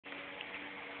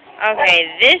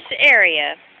Okay, this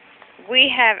area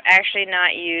we have actually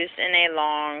not used in a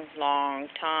long, long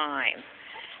time.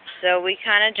 So we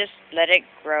kind of just let it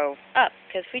grow up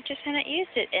because we just haven't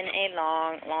used it in a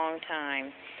long, long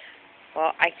time.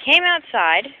 Well, I came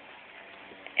outside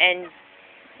and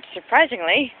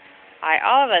surprisingly, I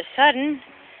all of a sudden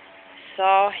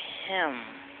saw him.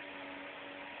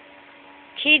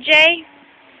 TJ,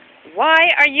 why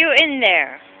are you in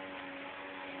there?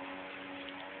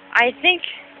 I think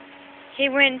he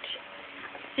went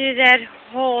through that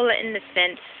hole in the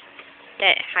fence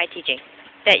that, hi TJ,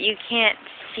 that you can't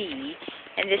see.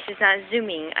 And this is not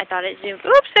zooming. I thought it zoomed.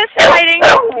 Oops, that's sliding.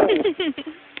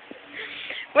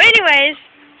 Well, anyways,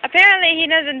 apparently he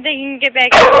doesn't think he can get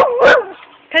back out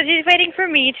because he's waiting for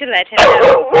me to let him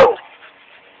out.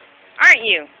 Aren't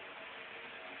you?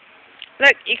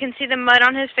 Look, you can see the mud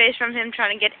on his face from him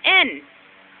trying to get in.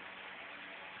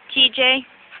 TJ?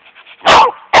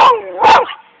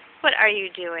 What are you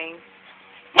doing?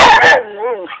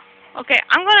 Okay,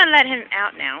 I'm going to let him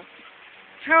out now.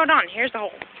 Hold on, here's the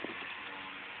hole.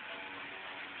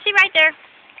 See right there?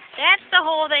 That's the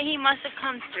hole that he must have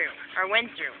come through, or went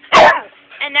through.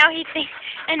 And now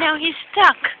he's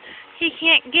stuck. He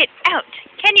can't get out.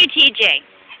 Can you, TJ?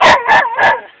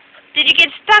 Did you get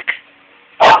stuck?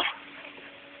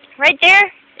 Right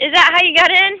there? Is that how you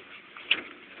got in?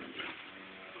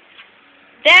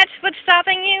 That's what's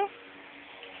stopping you?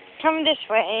 Come this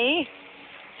way.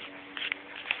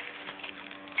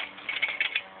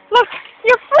 Look,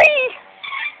 you're free!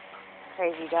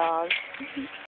 Crazy dog.